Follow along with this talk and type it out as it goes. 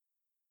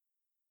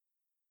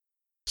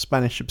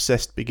Spanish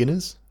Obsessed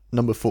Beginners,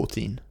 number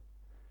 14.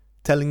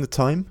 Telling the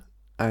time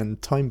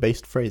and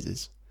time-based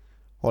phrases.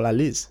 Hola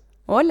Liz.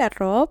 Hola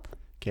Rob.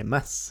 ¿Qué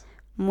más?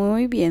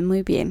 Muy bien,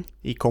 muy bien.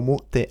 ¿Y cómo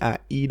te ha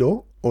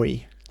ido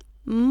hoy?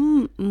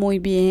 Muy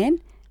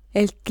bien.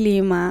 El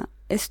clima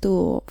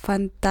estuvo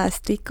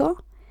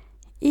fantástico.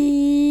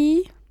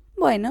 Y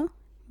bueno,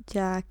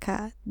 ya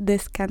acá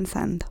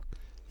descansando.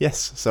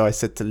 Yes, so I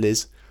said to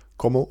Liz,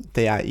 ¿Cómo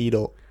te ha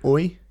ido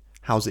hoy?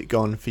 How's it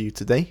gone for you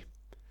today?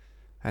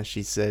 And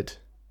she said,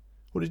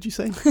 what did you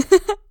say?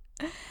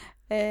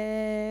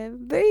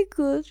 Very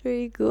good,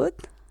 very good.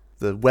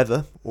 The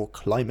weather or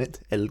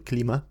climate, el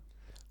clima,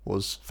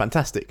 was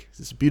fantastic.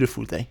 It's a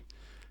beautiful day.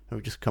 And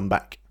we've just come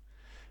back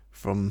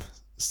from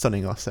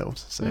sunning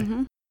ourselves.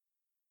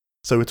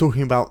 So we're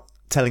talking about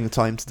telling the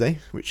time today,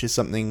 which is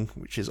something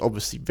which is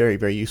obviously very,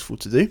 very useful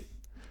to do.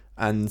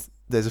 And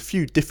there's a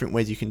few different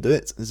ways you can do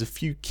it. There's a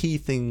few key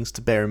things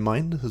to bear in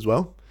mind as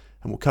well.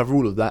 And we'll cover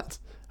all of that.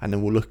 And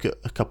then we'll look at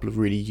a couple of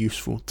really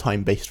useful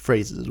time-based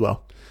phrases as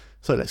well.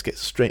 So let's get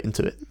straight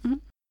into it. Mm-hmm.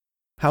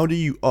 How do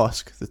you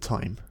ask the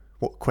time?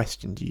 What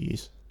question do you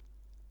use?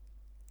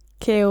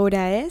 ¿Qué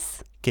hora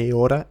es? ¿Qué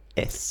hora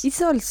es?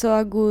 It's also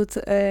a good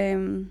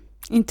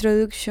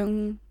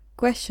introduction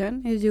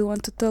question if you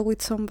want to talk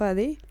with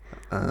somebody.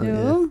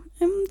 Yeah.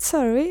 I'm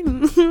sorry.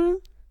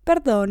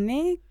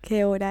 Perdone,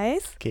 ¿qué hora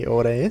es? ¿Qué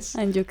hora es?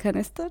 And you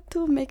can start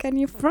to make a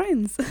new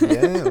friends.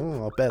 Yeah,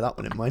 I'll bear that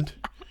one in mind.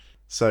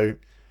 So,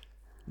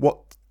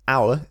 what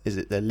hour is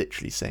it they're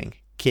literally saying?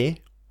 ¿Qué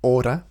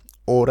hora?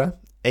 Hora,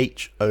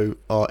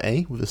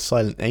 H-O-R-A, with a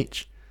silent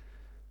H.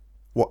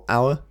 What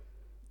hour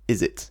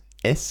is it?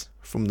 Es,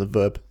 from the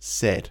verb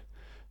ser.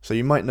 So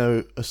you might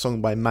know a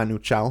song by Manu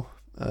Chao,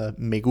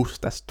 Me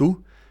Gustas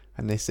Tú,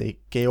 and they say,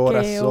 ¿Qué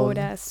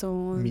horas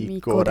son mi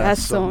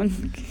corazón?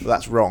 Well,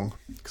 that's wrong,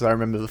 because I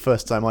remember the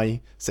first time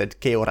I said,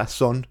 ¿Qué horas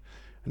son?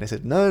 And they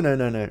said, no,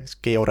 it's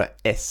 ¿Qué hora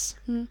es?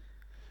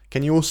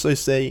 Can you also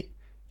say,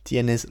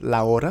 ¿Tienes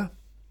la hora?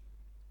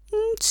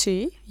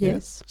 Sí,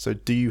 yes. Yeah. So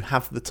do you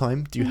have the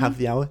time? Do you have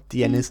the hour?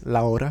 ¿Tienes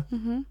la hora?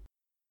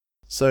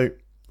 So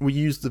we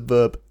use the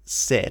verb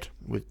ser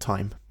with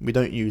time. We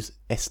don't use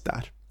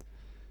estar.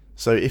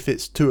 So if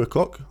it's 2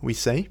 o'clock, we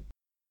say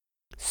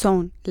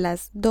Son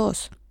las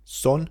dos.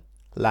 Son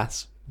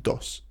las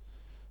dos.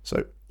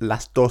 So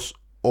las dos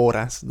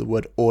horas, the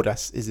word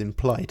horas is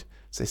implied.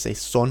 So they say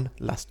son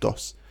las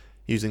dos,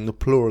 using the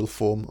plural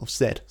form of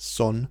ser,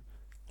 son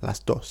las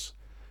dos.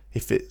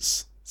 If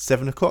it's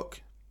 7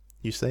 o'clock,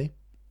 you say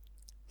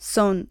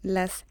Son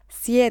las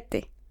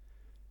 7.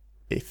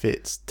 If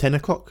it's 10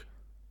 o'clock,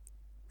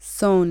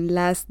 Son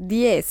las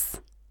 10.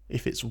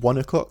 if it's 1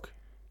 o'clock,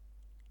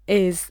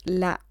 Es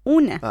la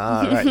 1.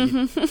 right,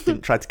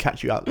 didn't try to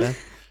catch you out there.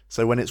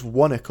 So when it's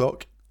 1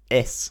 o'clock,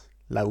 es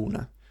la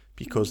una,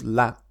 because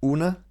la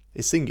una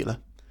is singular.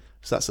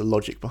 So that's the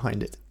logic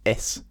behind it.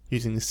 Es,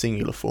 using the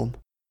singular form.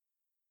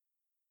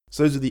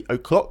 So those are the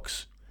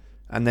o'clocks,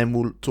 and then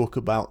we'll talk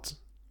about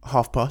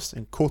half past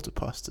and quarter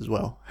past as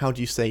well. How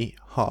do you say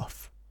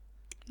half?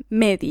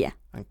 Media.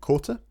 And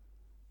quarter?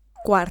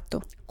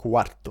 Cuarto.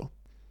 Cuarto.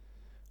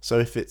 So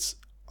if it's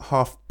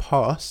half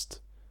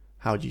past,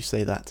 how do you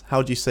say that?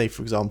 How do you say,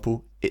 for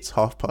example, it's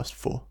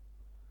 4:30?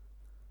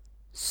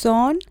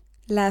 Son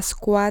las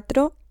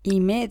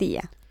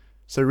 4:30.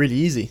 So really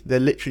easy. They're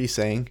literally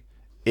saying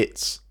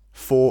it's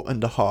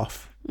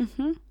 4:30.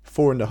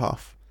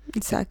 4:30.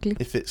 Exactly.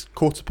 If it's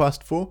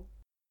 4:15,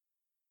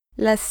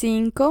 Las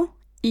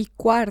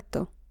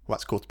 5:15. well,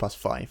 that's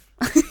 5:15.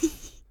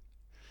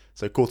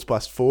 So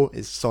 4:15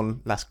 is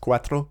son las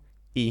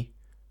 4:15.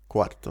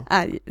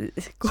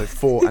 So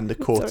 4 and a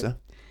quarter. Sorry.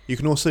 You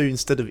can also,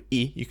 instead of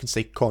y, you can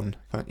say con,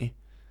 can't you?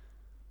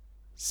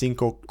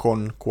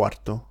 5:15.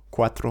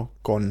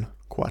 4:15.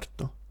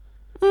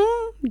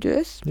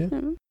 Yes.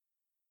 Yeah.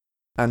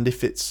 And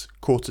if it's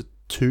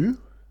 4:45,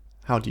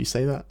 how do you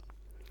say that?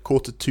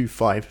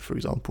 4:45, for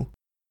example.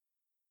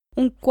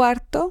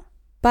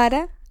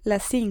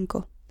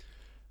 4:45.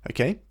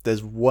 Okay,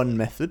 there's one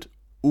method,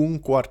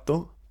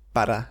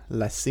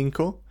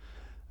 4:45,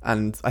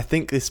 and I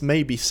think this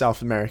may be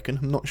South American,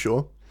 I'm not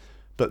sure,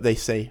 but they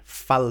say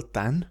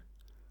falta,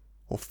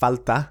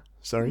 falta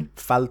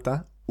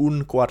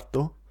un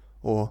cuarto,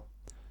 or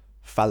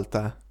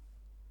falta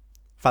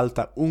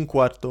un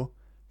cuarto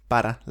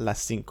para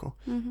las 5,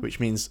 which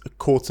means a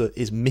quarter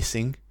is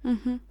missing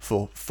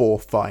for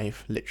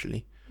 4:05,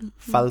 literally.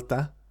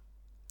 Falta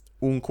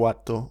un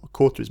cuarto, a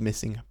quarter is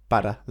missing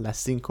para las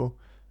 5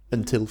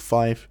 until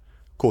 5,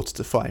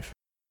 4:45.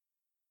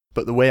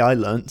 But the way I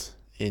learnt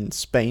in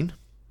Spain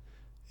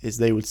is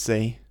they would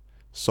say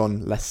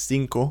son las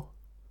 5,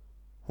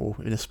 or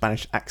in a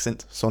Spanish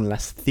accent, son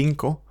las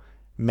 5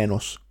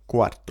 menos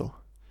cuarto.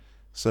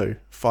 So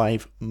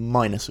 5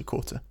 minus a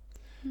quarter.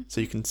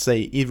 So you can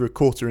say either a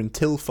quarter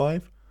until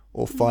 5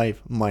 or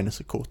 5 minus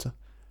a quarter.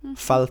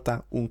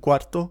 Falta un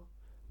cuarto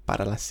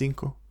para las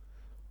 5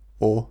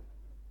 or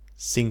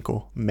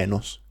 5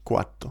 menos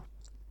cuarto.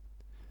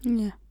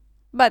 Yeah.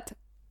 But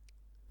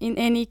in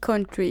any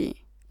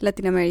country,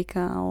 Latin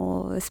America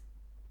or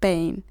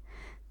Spain,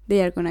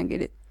 they are gonna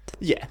get it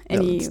Yeah, they'll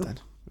Any-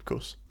 understand, of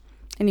course.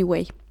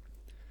 anyway.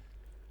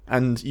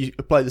 And you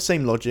apply the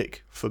same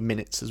logic for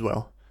minutes as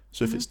well.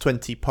 So if it's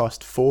 20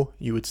 past 4,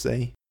 you would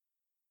say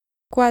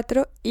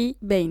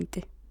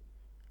 4:20.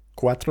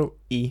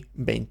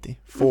 4:20.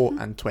 4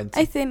 Mhm. and 20.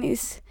 I think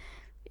it's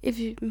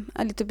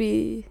a little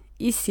bit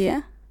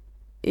easier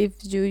if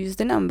you use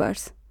the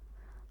numbers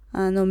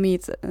and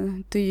omit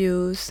to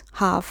use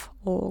half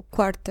or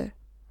quarter.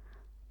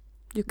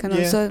 You can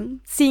Yeah. also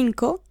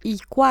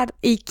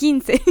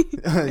 5:15.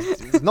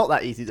 It's not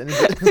that easy then,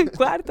 is it?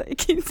 Cuarto y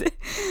 15.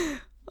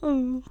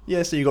 Oh.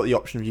 Yeah, so you got the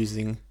option of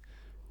using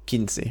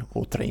 15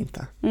 or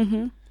 30.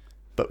 Mm-hmm.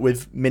 But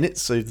with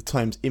minutes, so the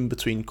times in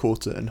between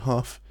quarter and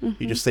half,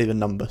 you just say the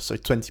number. So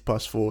 20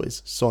 past 4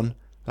 is son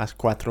las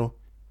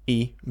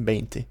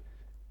 4:20.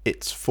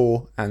 It's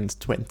 4 and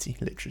 20,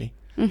 literally.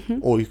 Mm-hmm.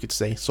 Or you could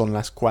say son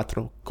las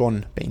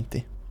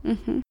 4:20.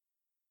 Mm-hmm.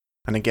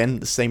 And again,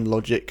 the same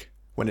logic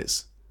when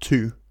it's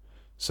 2.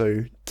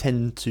 So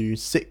 10 to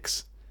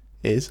 6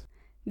 is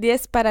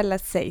 10 para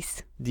las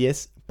 6.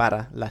 10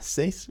 para las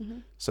 6.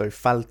 Mhm. So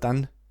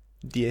faltan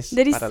 10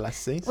 There is- para las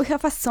 6. We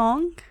have a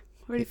song,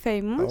 very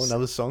famous. Oh,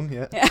 another song,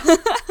 yeah. Yeah.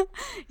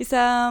 It's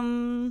a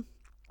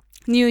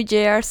New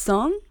Year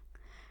song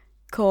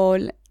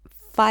called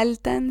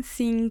Faltan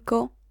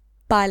 5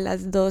 para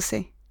las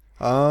 12.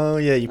 Oh,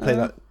 yeah, you play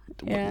that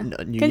Yeah. New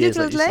Can you Year's,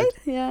 like you said.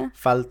 translate? Yeah.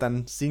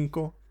 Faltan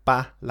 5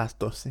 pa las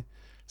 12.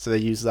 So they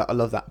use that. I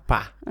love that.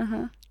 Pa.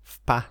 Uh-huh.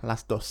 Pa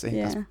las 12.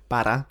 That's Yeah.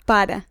 para.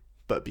 Para.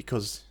 But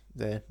because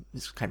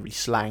it's kind of really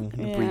slang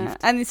and Yeah. abbreviated.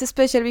 And it's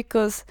special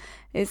because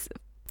it's,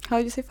 how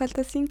do you say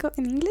falta 5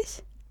 in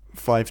English?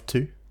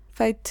 5-2.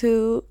 5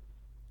 to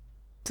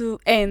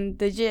end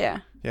the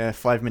year. Yeah,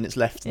 5 minutes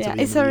left until Yeah,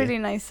 the it's end a of the really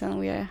year. nice song.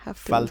 We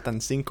have to. Faltan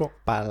 5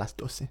 para las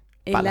 12.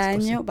 El para las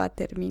 12. año va a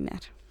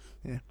terminar.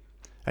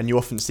 And you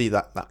often see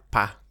that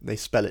pa, they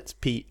spell it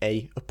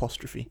P-A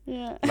apostrophe.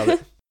 Yeah. Love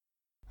it.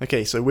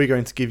 Okay, so we're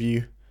going to give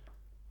you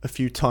a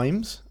few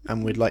times,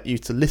 and we'd like you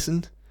to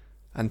listen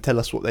and tell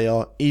us what they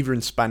are, either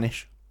in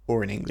Spanish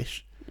or in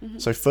English. Mhm.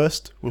 So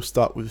first, we'll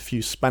start with a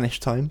few Spanish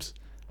times,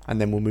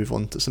 and then we'll move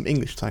on to some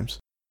English times.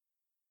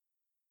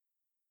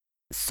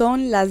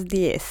 Son las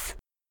 10.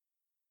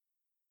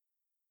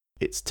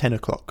 It's 10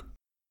 o'clock.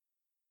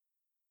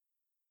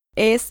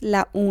 Es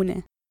la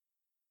 1.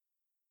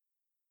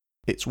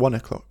 It's 1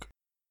 o'clock.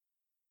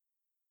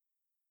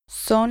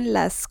 Son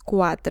las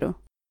 4.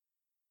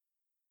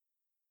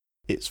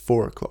 It's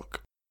 4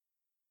 o'clock.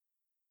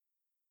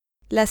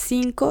 Las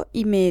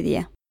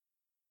 5:30.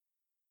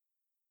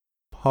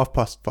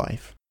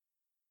 5:30.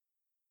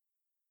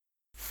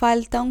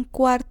 Falta un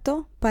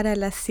cuarto para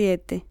las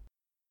 7.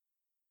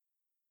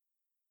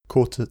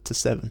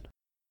 7:45.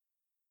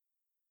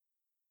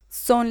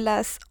 Son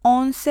las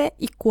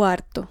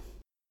 11:15.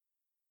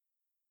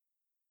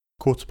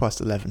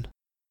 11:15.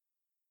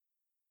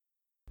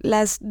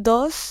 Las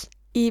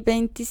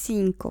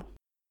 2:25.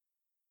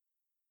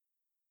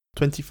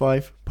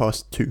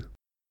 2.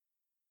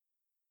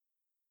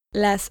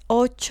 Las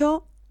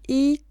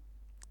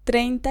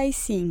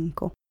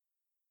 8:35.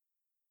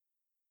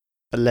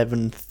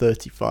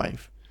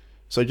 11:35.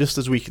 So just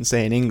as we can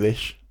say in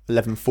English,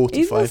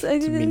 11:45 I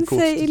to mean didn't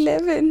quarter say to...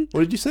 11.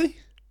 What did you say?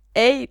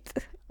 8.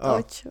 Oh,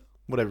 8.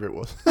 whatever it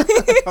was. I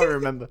can't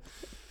remember.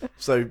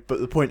 So, but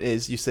the point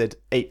is, you said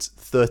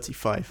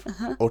 8:35.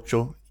 Ajá.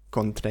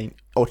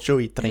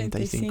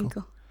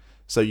 8:35.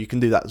 So you can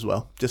do that as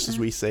well. Just as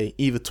we say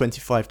either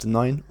 25 to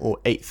 9 or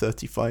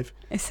 8:35,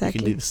 Exactly. you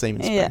can do the same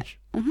in Yeah. Spanish.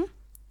 Mhm.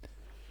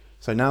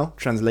 So now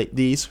translate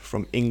these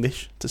from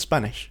English to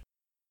Spanish.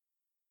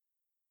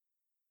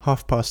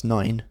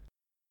 9:30.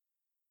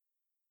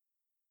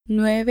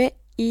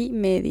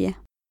 9:30.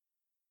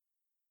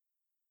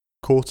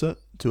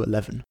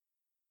 10:45.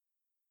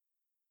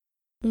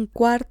 Un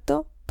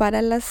cuarto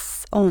para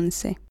las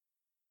 11.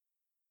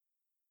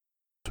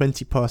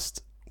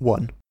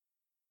 1:20.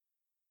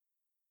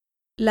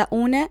 La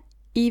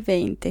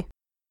 1:20.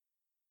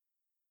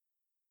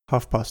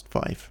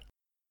 5:30.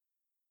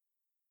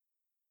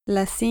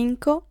 Las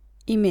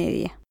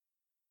 5:30.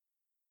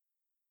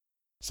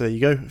 So there you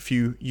go, a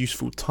few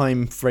useful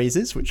time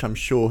phrases, which I'm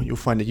sure you'll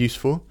find it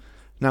useful.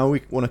 Now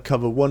we want to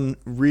cover one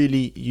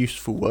really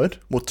useful word,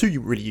 well, two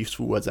really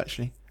useful words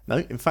actually. No,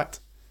 in fact,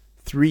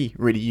 3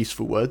 really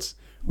useful words,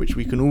 which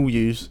we can all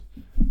use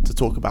to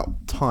talk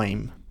about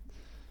time.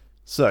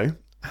 So,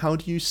 how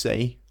do you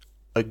say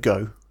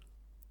ago?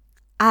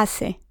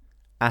 Hace.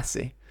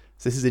 Hace.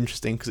 So this is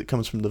interesting because it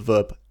comes from the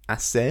verb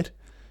hacer.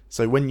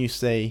 So when you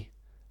say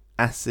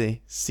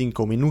hace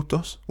 5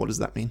 minutos, what does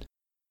that mean?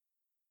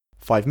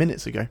 5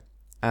 minutes ago.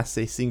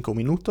 Hace 5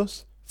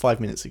 minutos, 5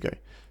 minutes ago.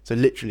 So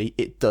literally,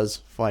 it does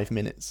 5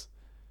 minutes.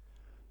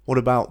 What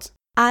about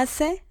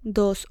Hace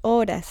 2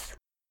 horas.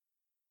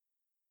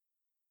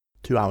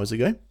 2 hours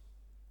ago?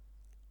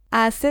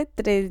 Hace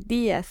 3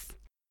 días.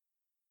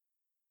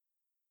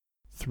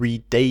 3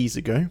 days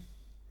ago?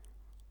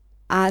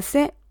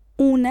 Hace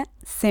una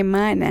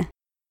semana.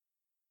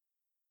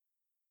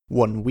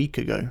 1 week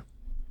ago?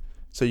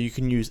 So you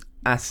can use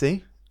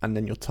hace and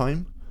then your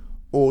time,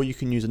 Or you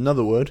can use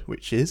another word,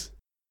 which is,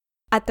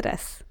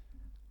 atrás.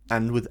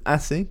 and with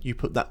hace, you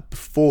put that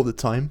before the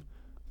time,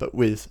 but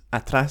with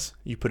atrás,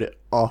 you put it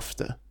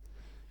after.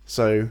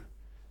 So,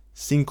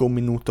 5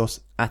 minutos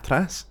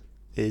atrás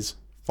is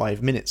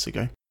 5 minutes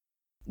ago.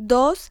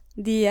 2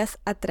 días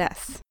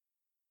atrás.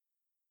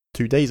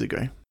 2 days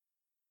ago.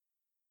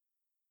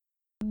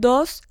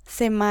 2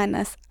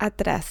 semanas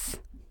atrás.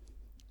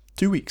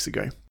 2 weeks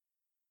ago.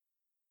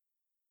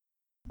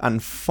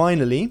 And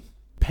finally,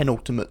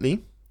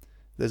 penultimately,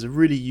 there's a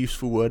really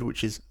useful word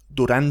which is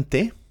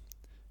durante,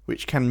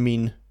 which can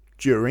mean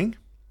during,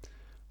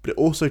 but it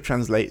also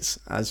translates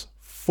as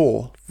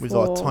for with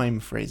our time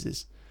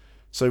phrases.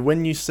 So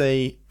when you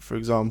say, for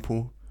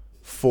example,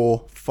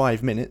 for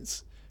 5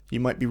 minutes, you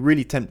might be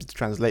really tempted to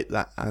translate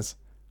that as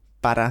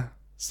para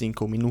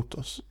 5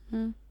 minutos.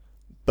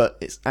 But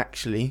it's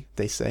actually,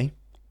 they say,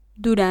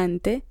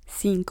 durante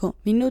 5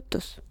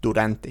 minutos.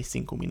 Durante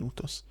 5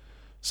 minutos.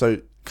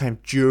 So kind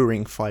of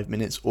during 5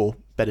 minutes, or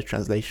better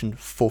translation,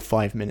 for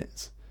 5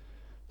 minutes.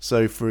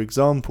 So for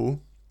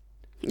example...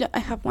 Yeah, I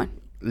have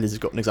one. Liz has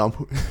got an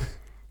example.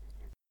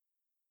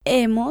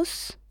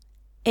 Hemos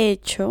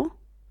hecho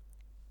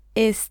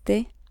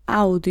este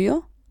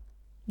audio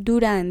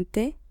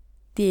durante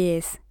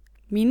 10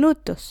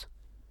 minutos.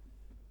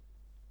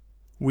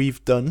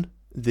 We've done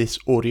this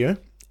audio,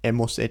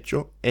 hemos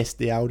hecho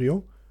este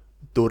audio,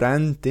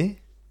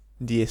 durante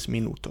 10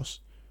 minutos.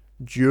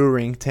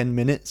 During 10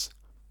 minutes,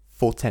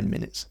 for 10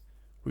 minutes.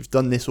 We've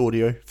done this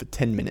audio for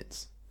 10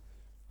 minutes.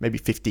 Maybe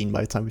 15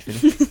 by the time we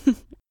finish.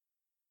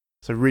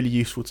 So really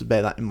useful to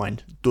bear that in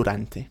mind,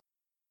 durante.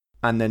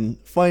 And then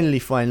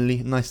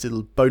finally, nice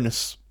little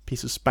bonus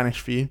piece of Spanish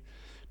for you,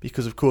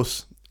 because of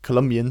course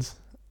Colombians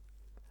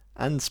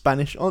and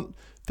Spanish aren't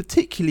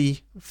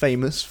particularly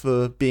famous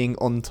for being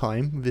on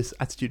time, this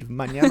attitude of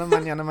mañana,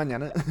 mañana,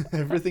 mañana,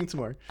 everything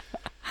tomorrow.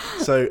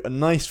 So a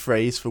nice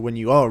phrase for when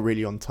you are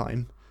really on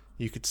time,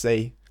 you could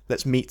say,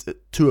 let's meet at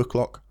 2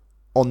 o'clock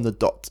on the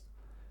dot.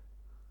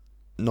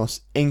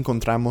 Nos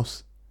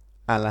encontramos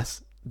a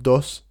las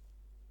 2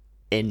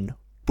 en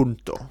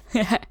punto.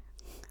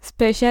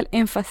 Special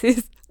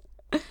emphasis.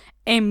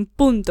 En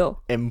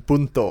punto. En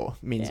punto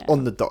means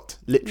on the dot.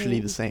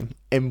 Literally the same.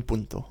 En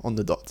punto, on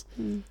the dot.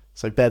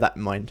 So bear that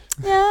in mind.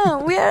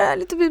 Yeah, we are a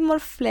little bit more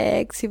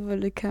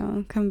flexible. It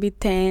can be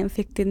 10,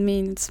 15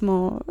 minutes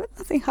more.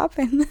 Nothing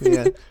happened.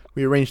 Yeah.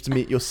 We arranged to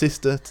meet your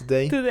sister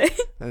today.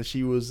 And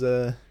she was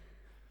 2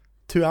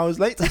 hours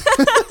late.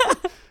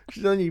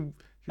 She's only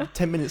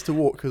 10 minutes to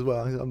walk as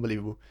well. It's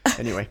unbelievable.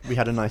 Anyway, we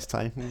had a nice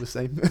time all the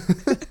same.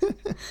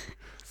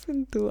 It's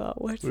in 2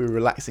 hours. We were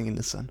relaxing in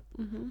the sun.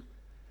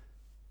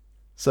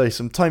 So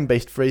some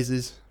time-based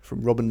phrases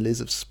from Rob and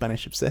Liz of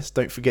Spanish Obsessed.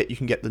 Don't forget you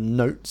can get the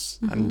notes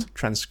and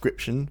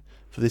transcription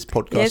for this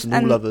podcast and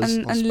all others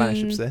on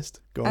Spanish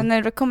Obsessed. Go on. And I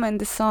recommend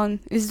the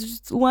song.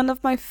 It's one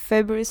of my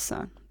favorite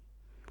songs.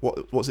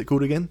 What's it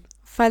called again?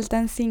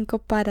 Faltan 5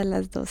 para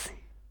las 12.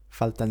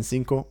 Faltan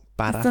 5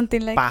 para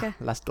Something like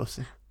las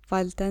 12.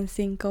 Faltan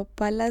 5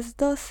 para las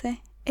 12.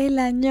 El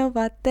año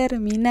va a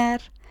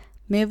terminar.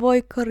 Me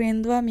voy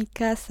corriendo a mi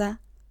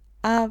casa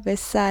a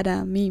besar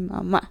a mi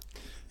mamá.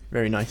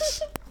 Very nice.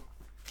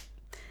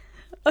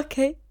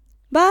 Okay.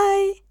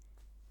 Bye.